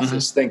 Right. And I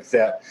just think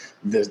that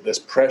this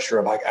pressure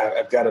of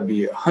I've got to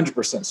be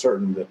 100%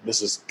 certain that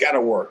this has got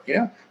to work.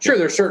 Sure.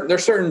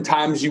 There's certain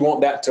times you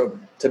want that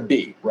to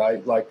be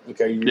right. Like,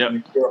 okay,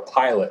 you're a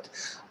pilot.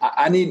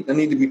 I need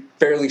to be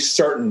fairly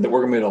certain that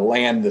we're going to be able to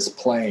land this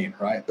plane.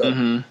 Right. But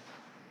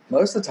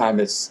most of the time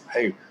it's,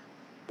 hey,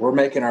 we're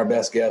making our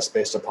best guess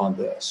based upon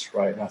this.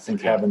 Right. And I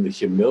think having the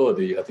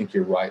humility, I think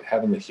you're right.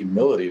 Having the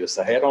humility to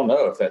say, hey, I don't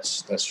know if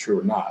that's true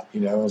or not.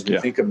 As we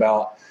think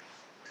about,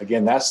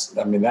 again,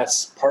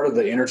 that's part of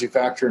the energy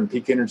factor and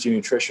peak energy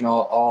nutrition,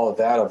 all of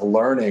that, of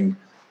learning,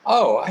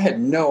 I had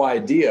no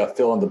idea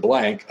fill in the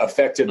blank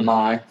affected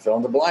my fill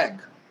in the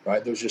blank,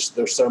 right?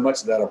 There's so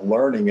much of that of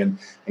learning and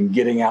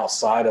getting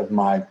outside of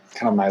my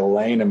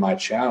lane and my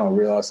channel,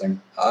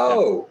 realizing,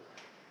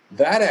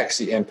 that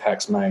actually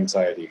impacts my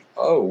anxiety.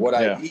 What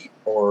I eat,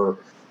 or,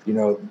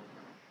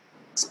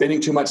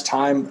 spending too much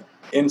time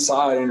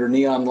inside under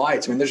neon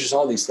lights. There's just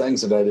all these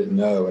things that I didn't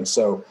know. And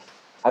so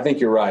I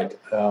think you're right.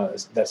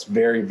 That's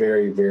very,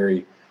 very,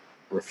 very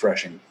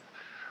refreshing.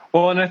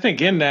 Well, and I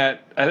think in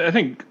that, I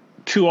think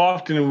too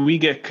often we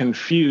get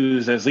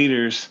confused as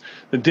leaders,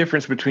 the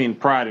difference between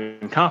pride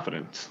and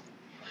confidence,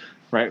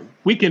 right?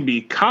 We can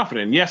be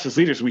confident. Yes, as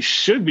leaders, we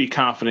should be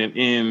confident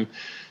in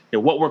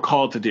what we're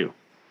called to do,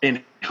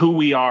 in who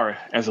we are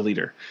as a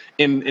leader,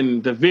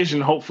 in the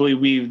vision, hopefully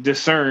we've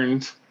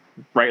discerned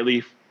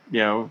rightly,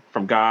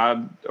 from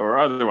God or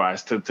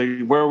otherwise to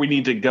where we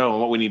need to go and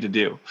what we need to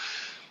do.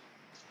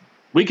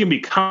 We can be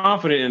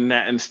confident in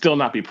that and still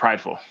not be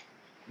prideful.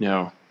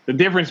 The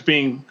difference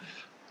being,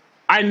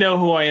 I know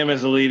who I am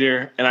as a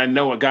leader, and I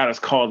know what God has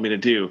called me to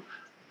do.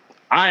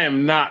 I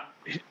am not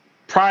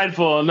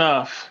prideful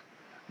enough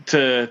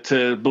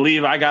to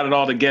believe I got it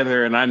all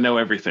together and I know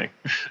everything.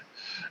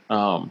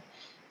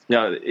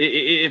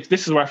 If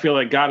this is where I feel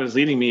like God is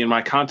leading me in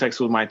my context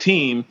with my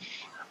team,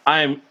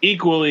 I am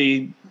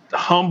equally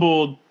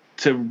humbled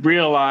to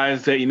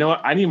realize that,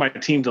 I need my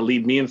team to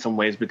lead me in some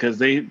ways, because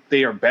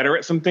they are better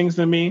at some things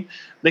than me.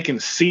 They can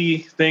see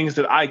things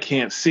that I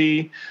can't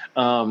see.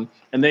 And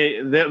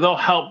they'll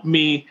help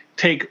me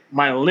take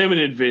my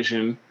limited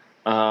vision,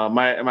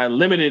 my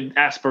limited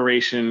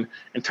aspiration,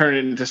 and turn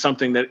it into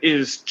something that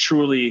is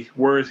truly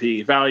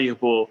worthy,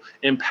 valuable,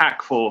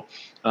 impactful,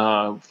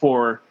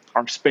 for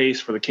our space,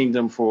 for the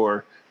kingdom,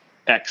 for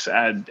X,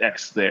 add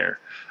X there.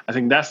 I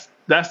think that's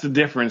the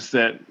difference,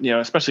 that,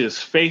 especially as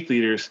faith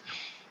leaders,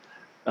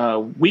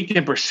 we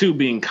can pursue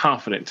being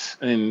confident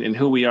in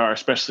who we are,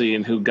 especially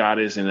in who God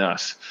is in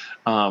us.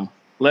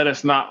 Let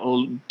us not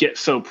get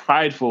so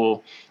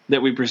prideful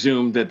that we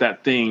presume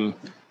that thing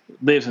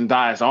lives and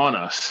dies on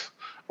us,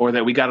 or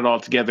that we got it all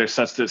together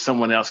such that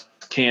someone else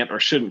can't or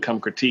shouldn't come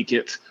critique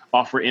it,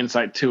 offer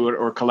insight to it,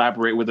 or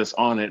collaborate with us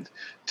on it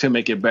to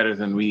make it better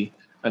than we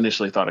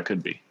initially thought it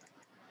could be.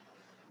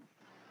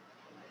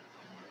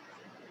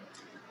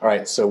 All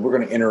right, so we're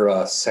going to enter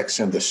a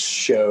section of the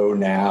show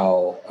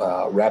now,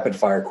 rapid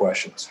fire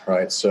questions.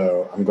 Right,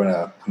 so I'm going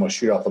to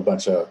shoot off a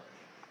bunch of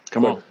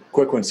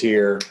quick ones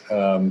here.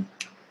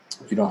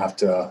 You don't have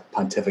to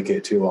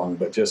pontificate too long,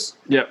 but just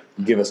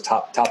give us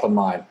top of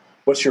mind.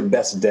 What's your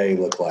best day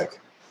look like?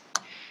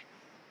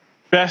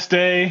 Best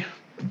day,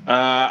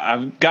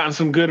 I've gotten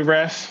some good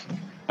rest.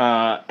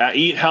 I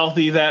eat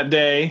healthy that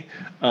day.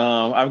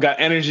 I've got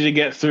energy to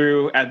get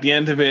through. At the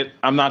end of it,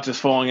 I'm not just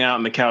falling out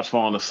on the couch,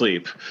 falling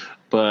asleep,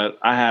 but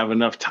I have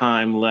enough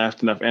time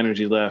left, enough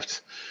energy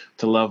left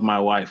to love my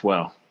wife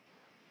well.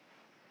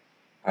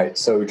 All right.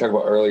 So we talked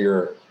about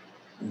earlier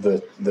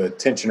the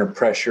tension or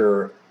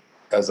pressure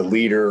as a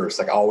leader. It's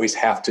like always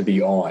have to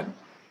be on.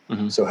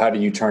 Mm-hmm. So how do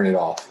you turn it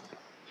off?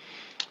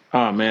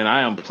 Oh man,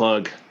 I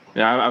unplug.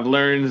 I've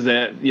learned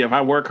that if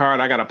I work hard,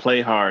 I got to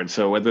play hard.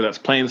 So whether that's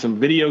playing some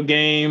video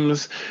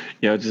games,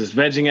 just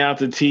vegging out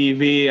the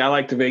TV, I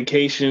like to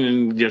vacation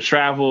and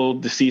travel.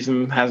 The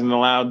season hasn't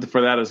allowed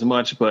for that as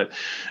much, but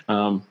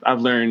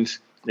I've learned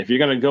if you're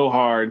going to go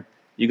hard,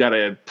 you got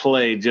to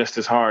play just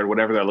as hard,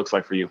 whatever that looks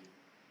like for you.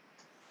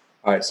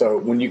 All right. So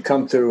when you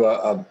come through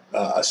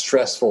a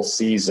stressful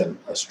season,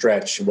 a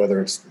stretch,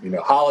 whether it's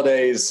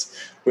holidays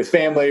with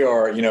family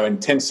or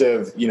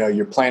intensive,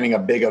 you're planning a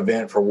big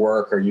event for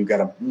work, or you've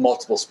got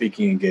multiple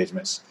speaking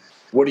engagements,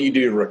 what do you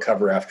do to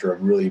recover after a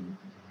really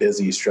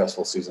busy,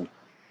 stressful season?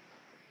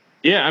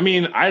 Yeah, I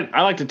mean,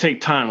 I like to take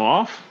time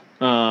off.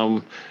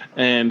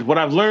 And what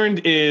I've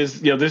learned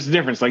is, there's a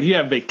difference. Like you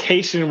have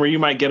vacation where you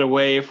might get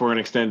away for an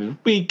extended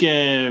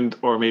weekend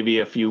or maybe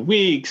a few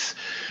weeks.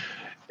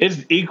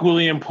 It's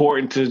equally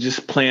important to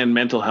just plan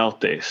mental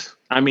health days.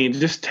 I mean,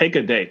 just take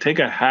a day, take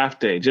a half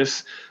day,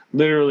 just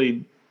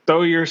literally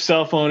throw your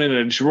cell phone in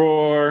a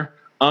drawer,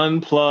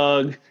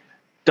 unplug,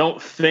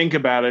 don't think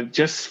about it,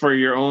 just for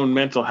your own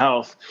mental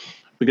health,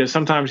 because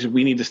sometimes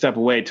we need to step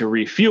away to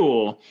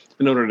refuel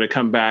in order to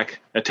come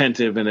back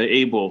attentive and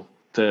able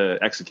to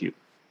execute.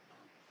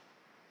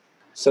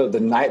 So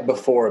the night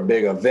before a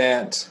big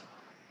event,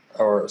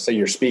 or say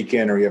you're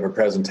speaking or you have a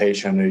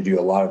presentation and you do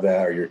a lot of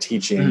that, or you're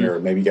teaching, or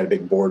maybe you got a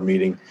big board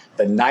meeting,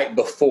 the night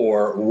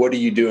before, what are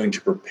you doing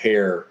to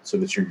prepare so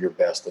that you're your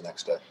best the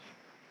next day?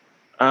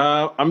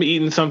 I'm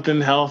eating something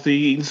healthy,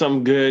 eating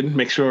something good,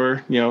 make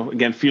sure,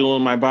 again,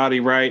 fueling my body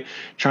right,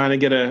 trying to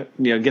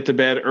get to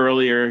bed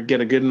earlier,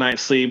 get a good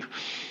night's sleep.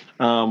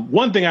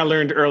 One thing I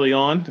learned early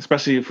on,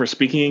 especially for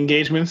speaking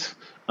engagements,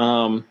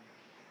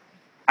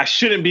 I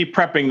shouldn't be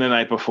prepping the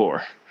night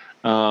before.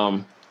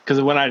 Because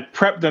when I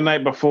prep the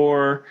night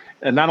before,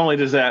 and not only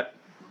does that,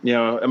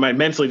 am I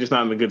mentally just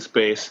not in a good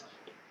space,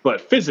 but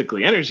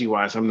physically,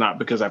 energy-wise, I'm not,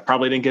 because I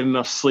probably didn't get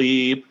enough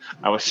sleep.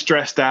 I was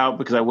stressed out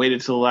because I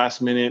waited till the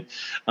last minute.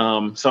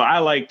 So I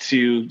like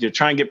to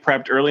try and get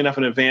prepped early enough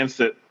in advance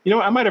that,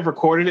 I might have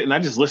recorded it and I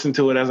just listen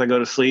to it as I go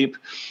to sleep.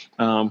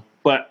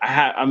 But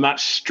I'm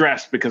not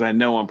stressed because I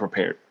know I'm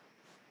prepared.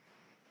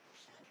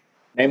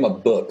 Name a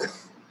book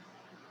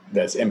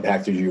that's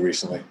impacted you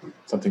recently,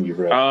 something you've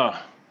read. Oh,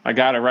 I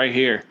got it right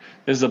here.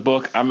 This is a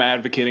book I'm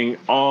advocating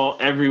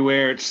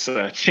everywhere. It's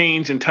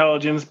Change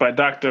Intelligence by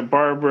Dr.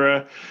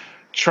 Barbara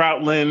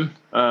Troutlin.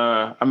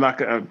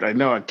 I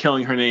know I'm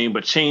killing her name,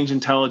 but Change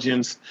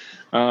Intelligence.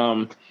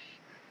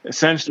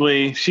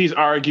 Essentially, she's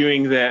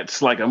arguing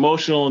that like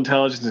emotional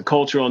intelligence and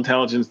cultural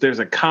intelligence, there's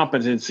a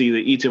competency that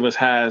each of us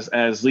has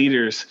as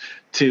leaders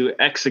to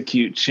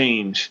execute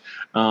change.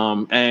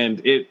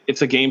 And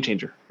it's a game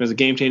changer. It's a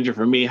game changer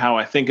for me, how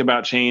I think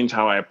about change,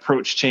 how I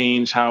approach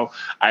change, how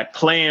I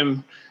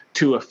plan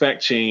to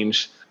affect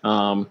change.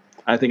 I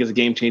think it's a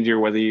game changer,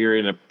 whether you're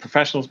in a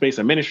professional space,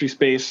 a ministry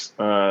space,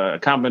 a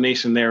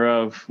combination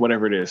thereof,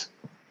 whatever it is.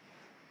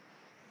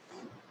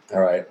 All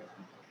right.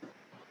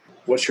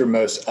 What's your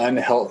most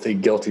unhealthy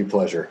guilty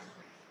pleasure?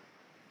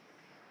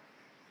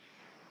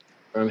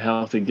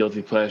 Unhealthy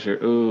guilty pleasure.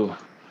 Ooh,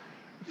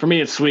 for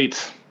me, it's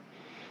sweets.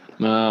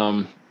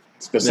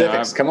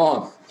 Specifics, come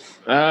on.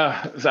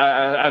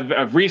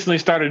 I've recently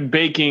started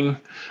baking.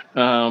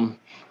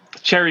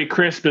 Cherry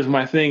crisp is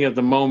my thing at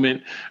the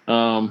moment.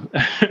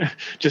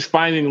 Just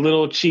finding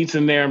little cheats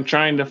in there. I'm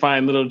trying to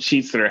find little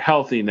cheats that are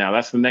healthy now.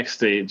 That's the next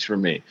stage for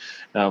me.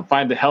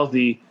 Find the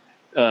healthy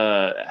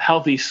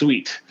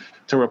sweet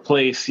to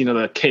replace,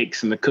 the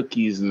cakes and the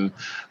cookies and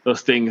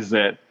those things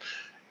that,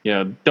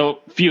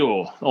 don't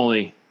fuel,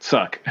 only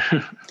suck.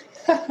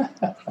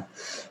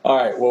 All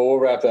right. Well, we'll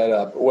wrap that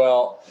up.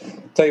 Well,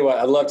 tell you what,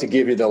 I'd love to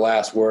give you the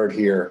last word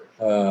here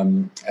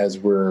as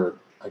we're,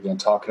 again,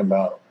 talking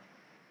about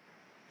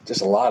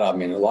just a lot of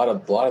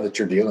that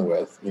you're dealing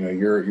with.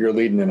 You're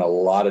leading in a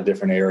lot of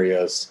different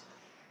areas.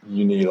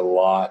 You need a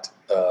lot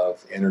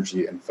of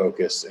energy and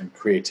focus and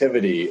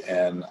creativity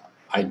and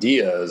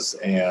ideas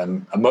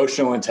and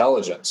emotional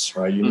intelligence,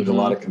 right? You need a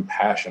lot of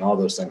compassion, all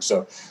those things.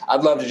 So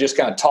I'd love to just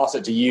kind of toss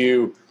it to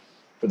you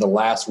for the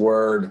last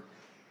word.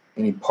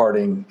 Any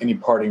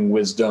parting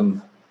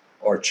wisdom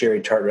or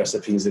cherry tart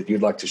recipes that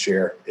you'd like to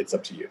share? It's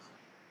up to you.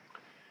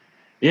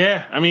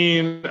 Yeah,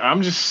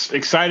 I'm just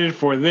excited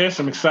for this.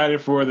 I'm excited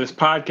for this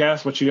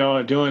podcast, what you all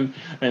are doing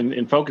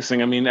and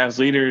focusing. As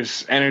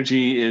leaders,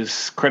 energy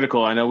is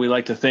critical. I know we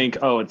like to think,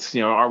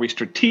 are we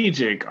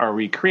strategic? Are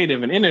we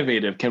creative and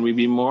innovative? Can we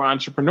be more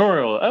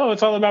entrepreneurial? Oh,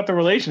 it's all about the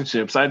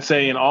relationships. I'd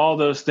say in all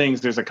those things,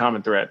 there's a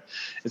common thread.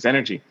 It's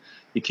energy.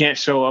 You can't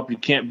show up. You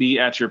can't be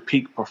at your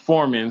peak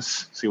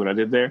performance. See what I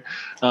did there?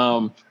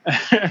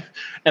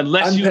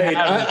 Unless you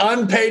have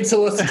unpaid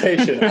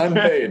solicitation,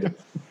 unpaid.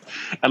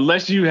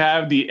 Unless you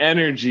have the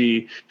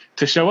energy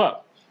to show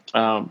up.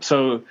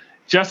 So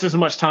just as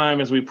much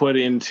time as we put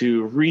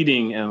into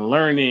reading and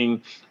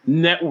learning,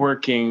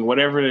 networking,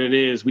 whatever it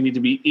is, we need to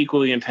be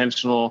equally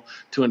intentional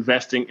to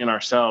investing in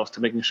ourselves, to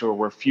making sure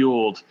we're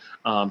fueled,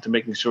 to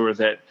making sure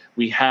that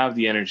we have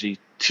the energy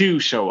to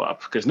show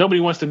up, because nobody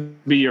wants to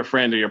be your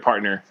friend or your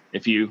partner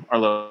if you are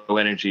low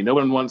energy. No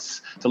one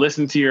wants to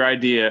listen to your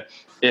idea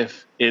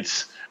if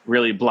it's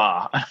really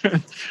blah.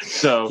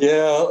 So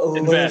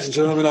ladies and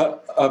gentlemen,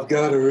 I've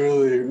got a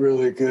really,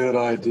 really good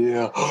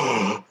idea.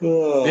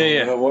 No.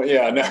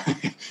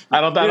 I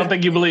don't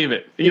think you believe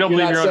it. You don't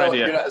believe your own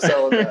idea. You're not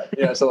selling that.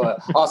 Yeah, selling that.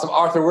 Awesome,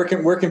 Arthur.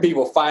 Where can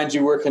people find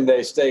you? Where can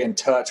they stay in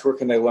touch? Where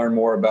can they learn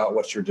more about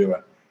what you're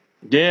doing?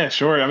 Yeah,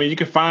 sure. You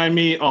can find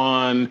me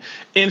on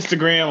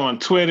Instagram, on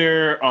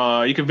Twitter.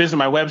 You can visit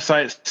my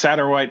website,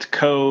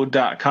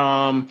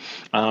 Satterwhiteco.com.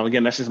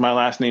 Again, that's just my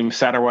last name,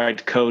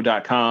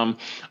 Satterwhiteco.com.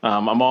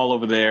 I'm all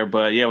over there,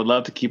 but would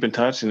love to keep in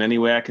touch in any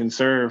way I can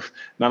serve.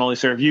 Not only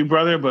serve you,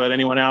 brother, but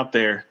anyone out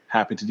there,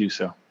 happy to do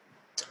so.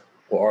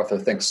 Well, Arthur,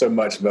 thanks so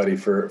much, buddy,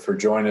 for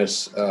joining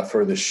us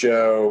for the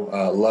show.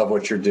 Love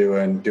what you're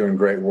doing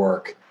great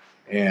work.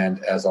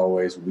 And as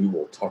always, we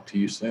will talk to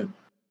you soon.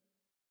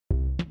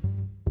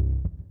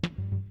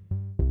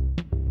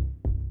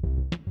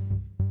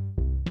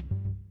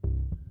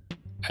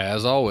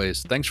 As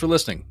always, thanks for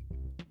listening.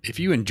 If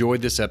you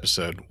enjoyed this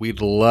episode, we'd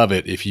love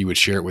it if you would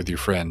share it with your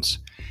friends.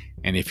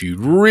 And if you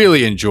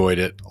really enjoyed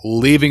it,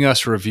 leaving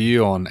us a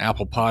review on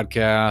Apple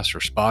Podcasts or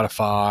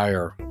Spotify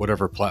or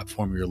whatever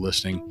platform you're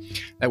listening,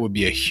 that would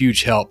be a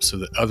huge help so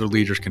that other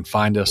leaders can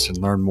find us and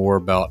learn more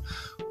about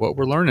what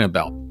we're learning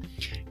about.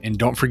 And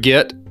don't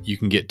forget, you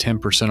can get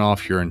 10%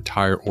 off your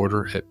entire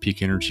order at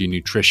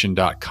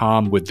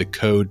peakenergynutrition.com with the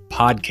code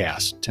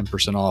PODCAST,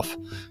 10% off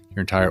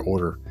your entire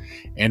order.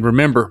 And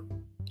remember,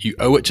 you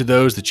owe it to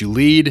those that you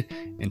lead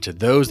and to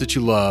those that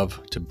you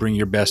love to bring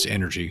your best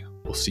energy.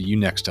 We'll see you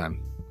next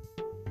time.